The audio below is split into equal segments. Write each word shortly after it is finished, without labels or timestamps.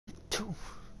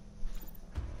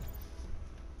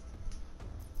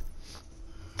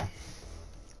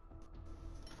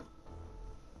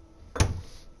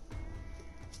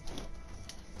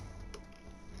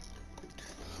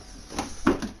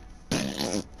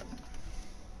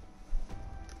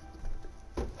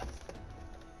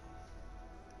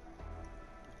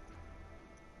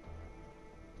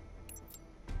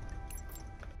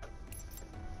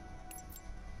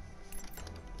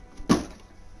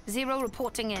Zero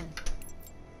reporting in.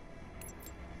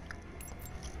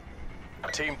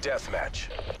 Team deathmatch.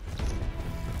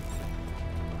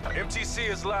 MTC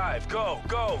is live. Go,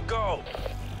 go, go.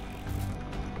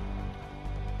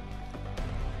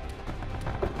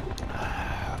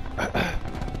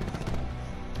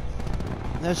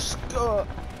 Let's go.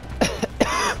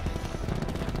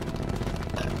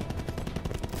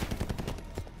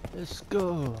 Let's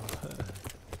go.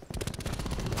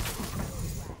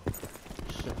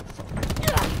 Shut the fuck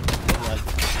up.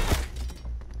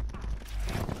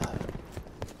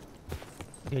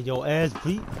 Get your ass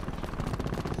beat.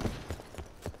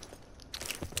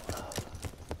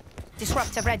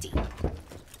 Disruptor ready.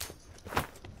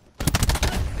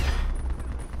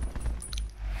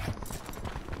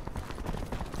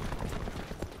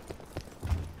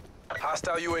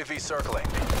 Hostile UAV circling.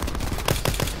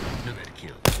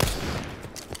 Kill.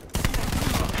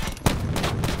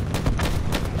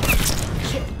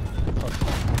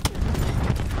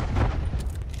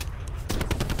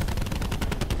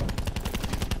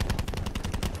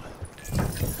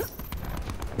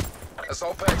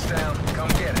 Assault pack's down. Come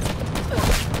get it.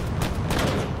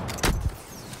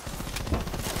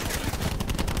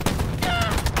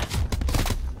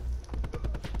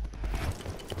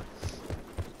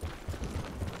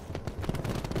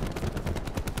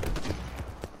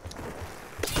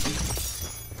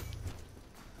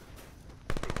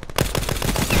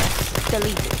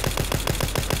 Deleted.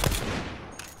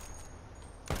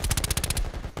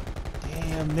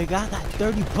 Damn, nigga, I got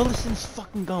 30 bullets in this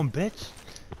fucking gun, bitch.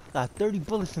 I got 30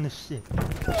 bullets in this shit.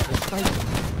 It's crazy.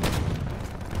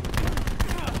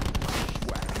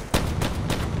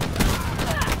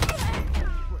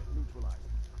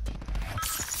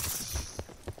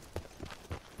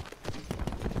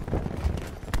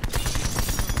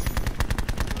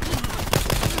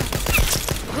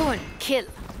 Ruin. Kill.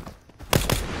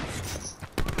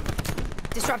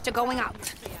 Disruptor going out.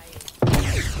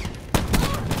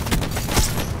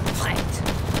 Fight.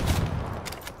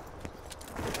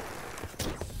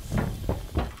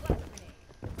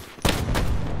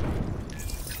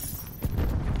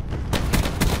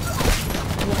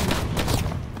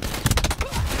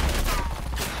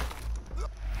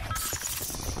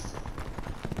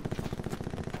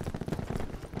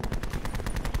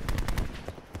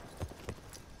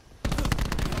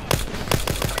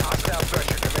 Hostile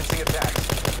pressure commencing attacks.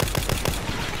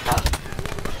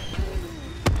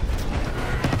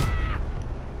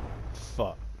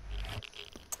 Fuck.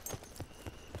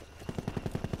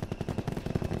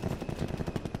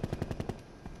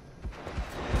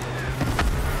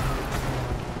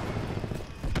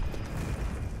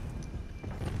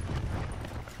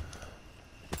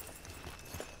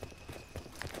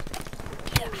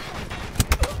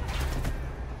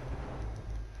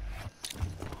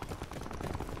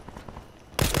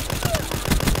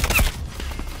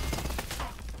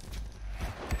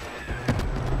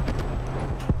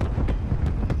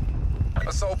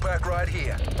 Assault pack right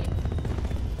here.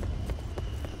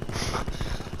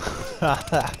 Yeah.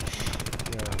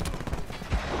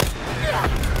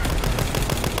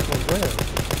 Oh, well.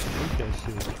 Look that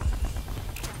shit.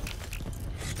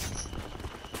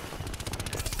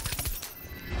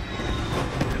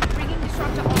 Bringing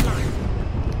disruptor online.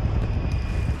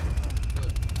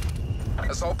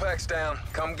 Assault pack's down.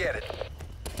 Come get it.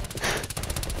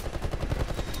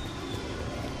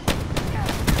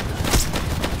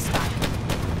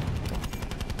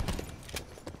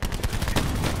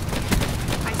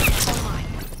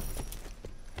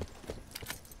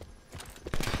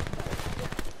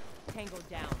 Tango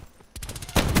down.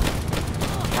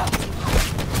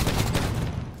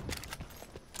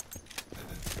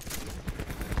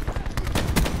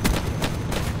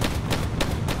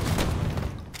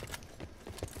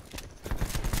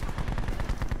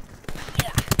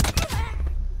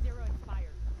 Zero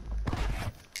expired.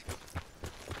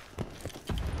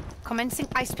 Commencing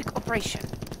ice pick operation.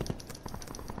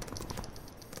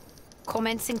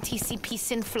 Commencing TCP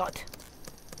Sin Flood.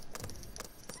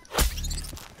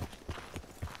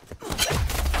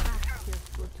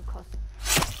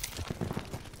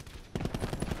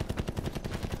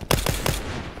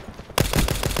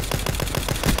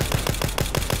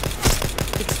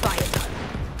 Expired.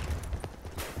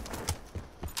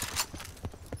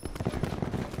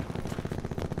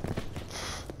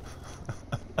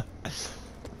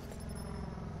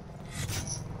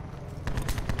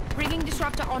 Bringing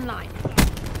disruptor online.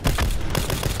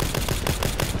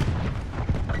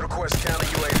 Request counter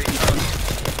UAV.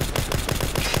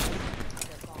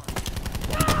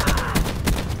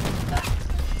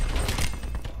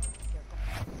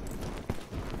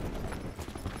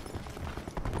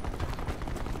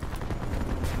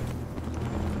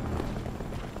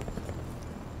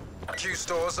 Q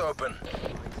store's open.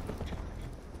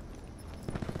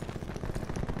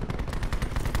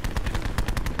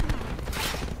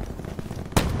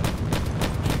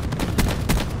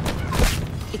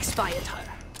 Expired her.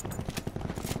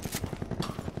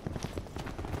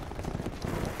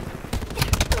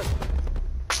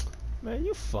 Man,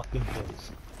 you fucking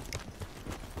bitch.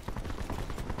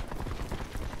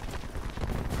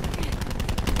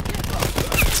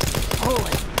 Oh,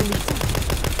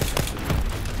 bleeding.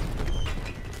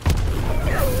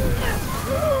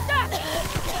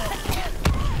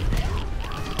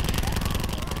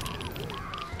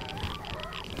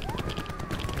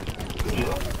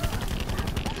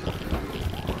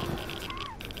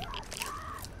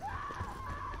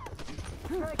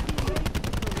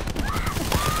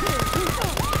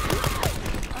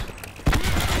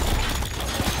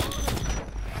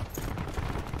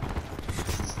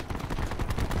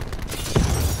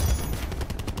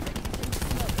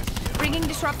 Bringing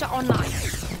disruptor online.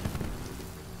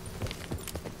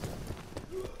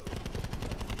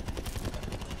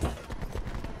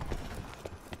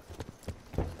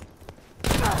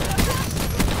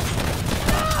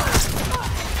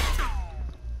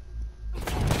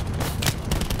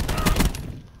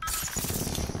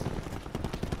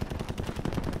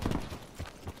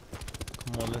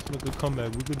 Come on, let's make a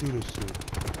comeback. We can do this shit.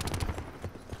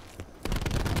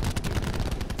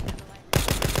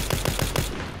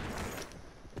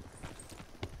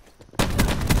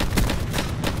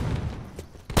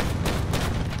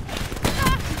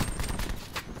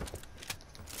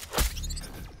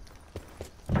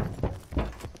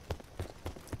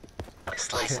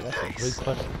 Slice and That's a dice. great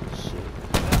question.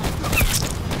 Shit.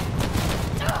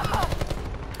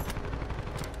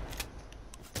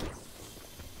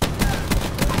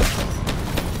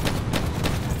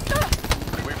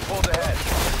 We pulled ahead.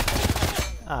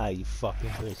 Ah, you fucking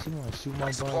bitch. You wanna shoot my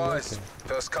bum? Supplies.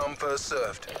 First come, first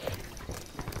served.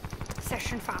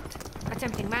 Session found.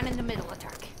 Attempting man-in-the-middle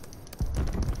attack.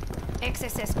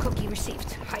 XSS cookie received.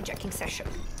 Hijacking session.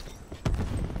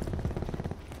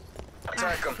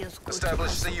 Attack them. Feels good to Establish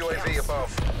have some CUAV chaos.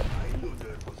 above.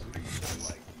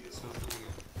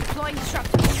 Deploying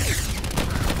disruptor.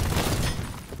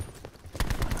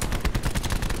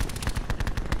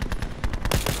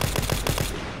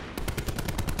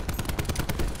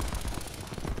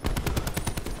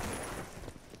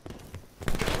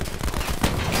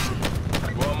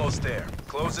 We're almost there.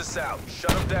 Close this out.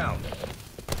 Shut them down.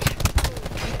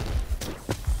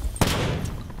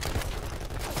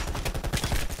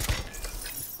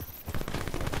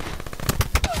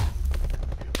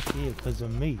 Yeah, because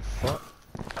of me. Fuck.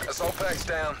 Assault pack's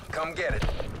down. Come get it.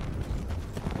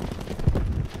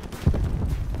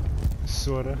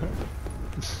 Sorta.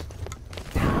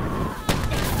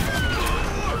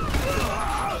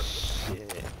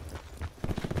 Shit.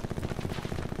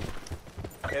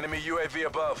 Enemy UAV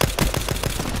above.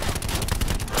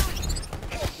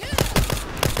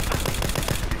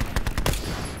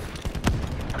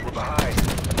 We're behind.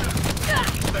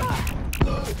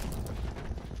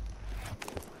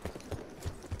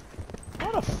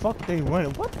 How the fuck they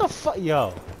win? What the fuck, yo?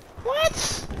 What?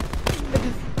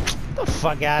 Nigga, get the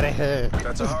fuck out of here.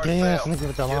 That's a This hard gay ass fail. nigga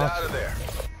with the Get launch. out of there.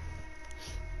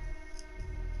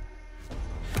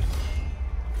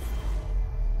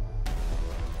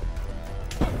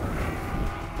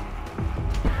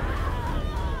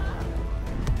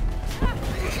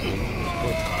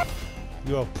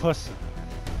 You a pussy.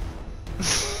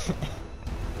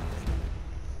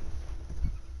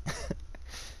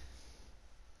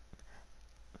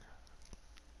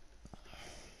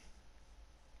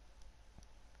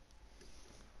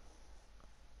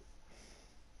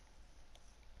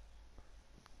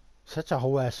 Shut your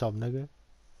whole ass up, nigga.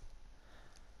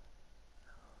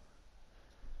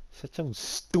 Shut your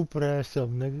stupid ass up,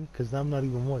 nigga. Cause I'm not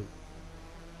even white.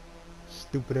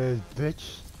 Stupid ass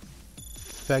bitch.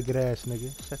 Faggot ass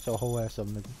nigga. Shut your whole ass up,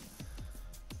 nigga.